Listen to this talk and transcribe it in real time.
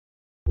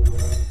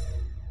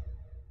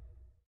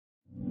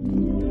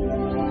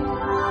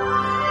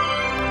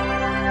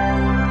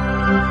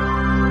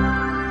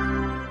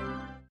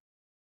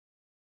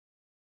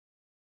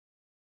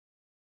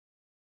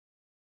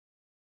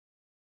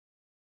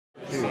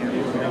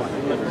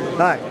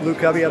Hi, Lou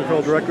Covey,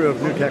 editorial director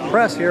of New Tech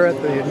Press here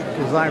at the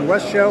Design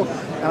West show,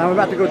 and I'm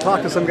about to go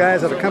talk to some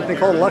guys at a company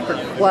called Electric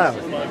Cloud.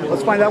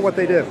 Let's find out what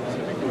they do.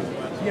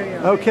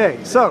 Okay,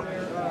 so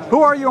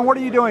who are you and what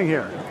are you doing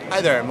here? Hi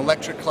there, I'm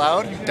Electric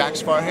Cloud,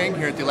 Dax Harfang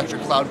here at the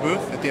Electric Cloud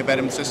booth at the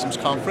Embedded Systems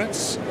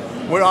Conference.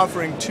 We're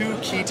offering two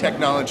key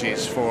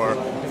technologies for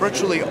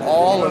virtually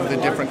all of the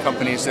different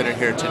companies that are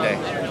here today.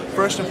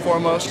 First and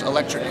foremost,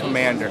 Electric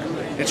Commander.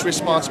 It's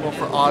responsible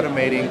for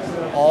automating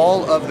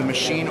all of the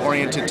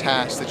machine-oriented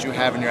tasks that you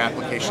have in your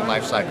application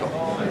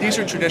lifecycle. These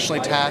are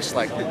traditionally tasks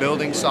like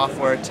building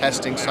software,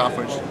 testing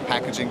software,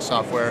 packaging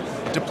software,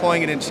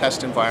 deploying it in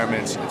test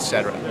environments,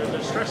 etc.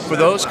 For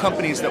those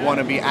companies that want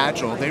to be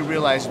agile, they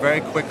realize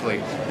very quickly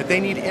that they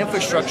need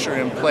infrastructure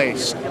in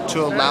place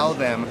to allow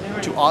them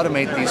to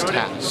automate these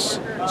tasks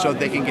so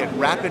they can get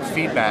rapid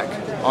feedback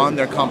on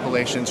their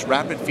compilations,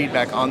 rapid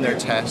feedback on their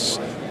tests,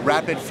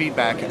 rapid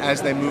feedback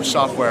as they move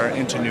software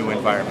into new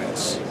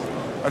environments.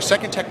 Our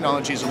second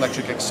technology is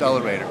Electric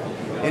Accelerator.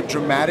 It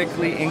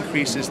dramatically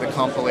increases the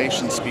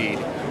compilation speed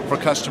for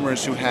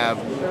customers who have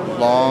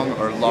long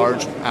or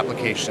large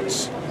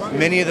applications.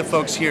 Many of the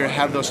folks here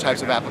have those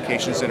types of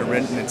applications that are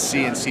written in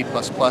C and C++.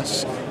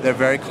 They're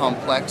very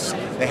complex.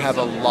 They have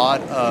a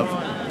lot of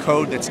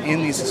code that's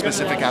in these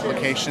specific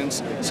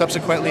applications.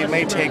 Subsequently, it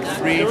may take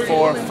 3,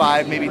 4,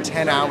 5, maybe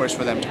 10 hours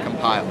for them to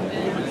compile.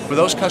 For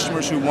those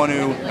customers who want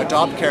to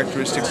adopt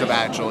characteristics of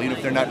Agile, even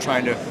if they're not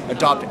trying to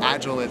adopt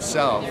Agile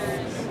itself,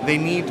 they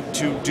need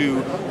to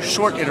do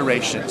short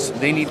iterations.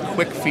 They need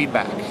quick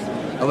feedback.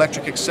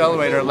 Electric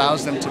Accelerator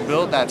allows them to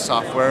build that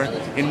software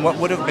in what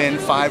would have been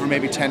 5 or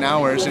maybe 10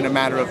 hours in a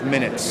matter of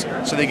minutes.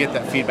 So they get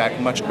that feedback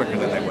much quicker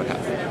than they would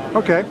have.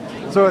 Okay,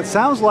 so it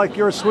sounds like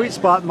your sweet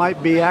spot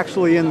might be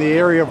actually in the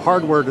area of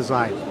hardware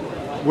design,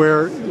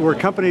 where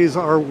companies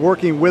are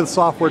working with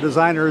software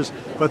designers,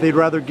 but they'd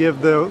rather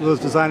give those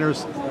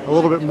designers a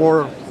little bit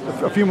more,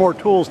 a few more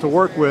tools to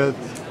work with,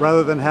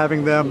 rather than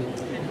having them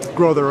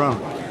grow their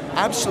own.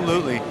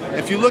 Absolutely.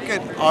 If you look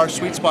at our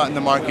sweet spot in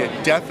the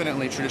market,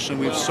 definitely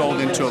traditionally we've sold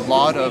into a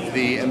lot of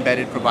the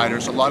embedded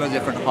providers, a lot of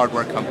different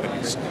hardware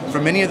companies. For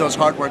many of those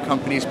hardware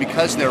companies,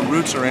 because their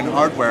roots are in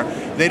hardware,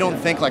 they don't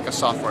think like a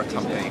software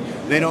company.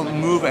 They don't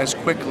move as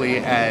quickly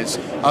as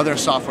other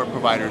software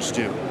providers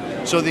do.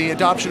 So the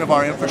adoption of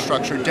our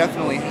infrastructure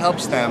definitely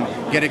helps them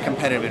get a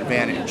competitive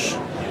advantage.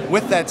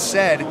 With that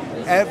said,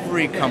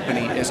 every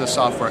company is a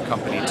software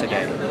company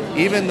today.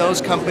 Even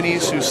those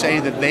companies who say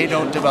that they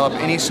don't develop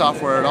any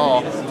software at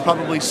all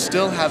probably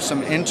still have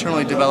some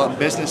internally developed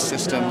business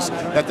systems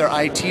that their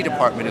IT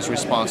department is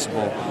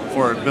responsible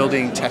for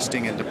building,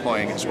 testing, and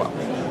deploying as well.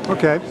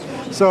 Okay,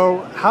 so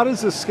how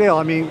does this scale?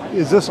 I mean,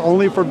 is this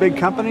only for big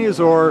companies,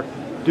 or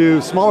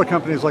do smaller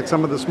companies, like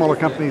some of the smaller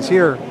companies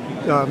here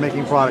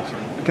making products,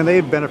 can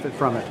they benefit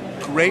from it?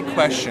 Great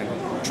question.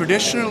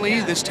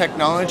 Traditionally, this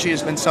technology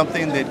has been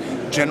something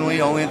that generally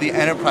only the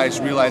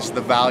enterprise realizes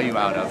the value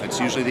out of. It's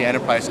usually the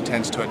enterprise that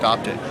tends to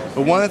adopt it.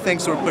 But one of the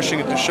things that we're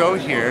pushing at the show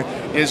here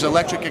is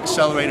Electric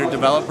Accelerator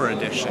Developer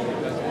Edition.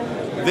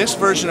 This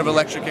version of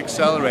Electric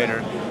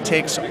Accelerator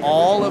takes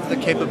all of the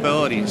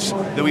capabilities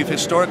that we've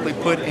historically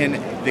put in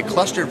the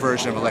clustered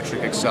version of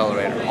Electric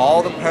Accelerator,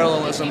 all the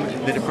parallelism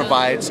that it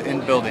provides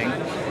in building,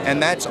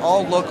 and that's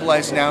all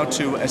localized now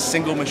to a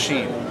single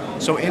machine.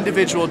 So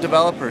individual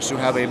developers who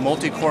have a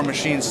multi-core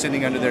machine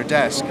sitting under their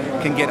desk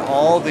can get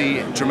all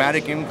the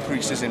dramatic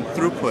increases in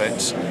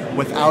throughput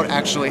without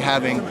actually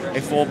having a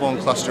full-blown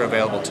cluster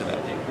available to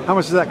them. How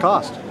much does that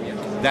cost?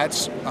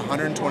 That's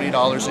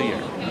 $120 a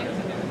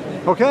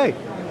year. Okay.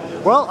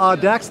 Well,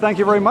 Dax, thank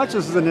you very much.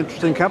 This is an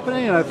interesting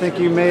company, and I think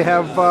you may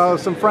have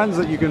some friends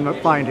that you can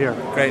find here.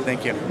 Great,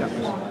 thank you.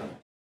 Yeah.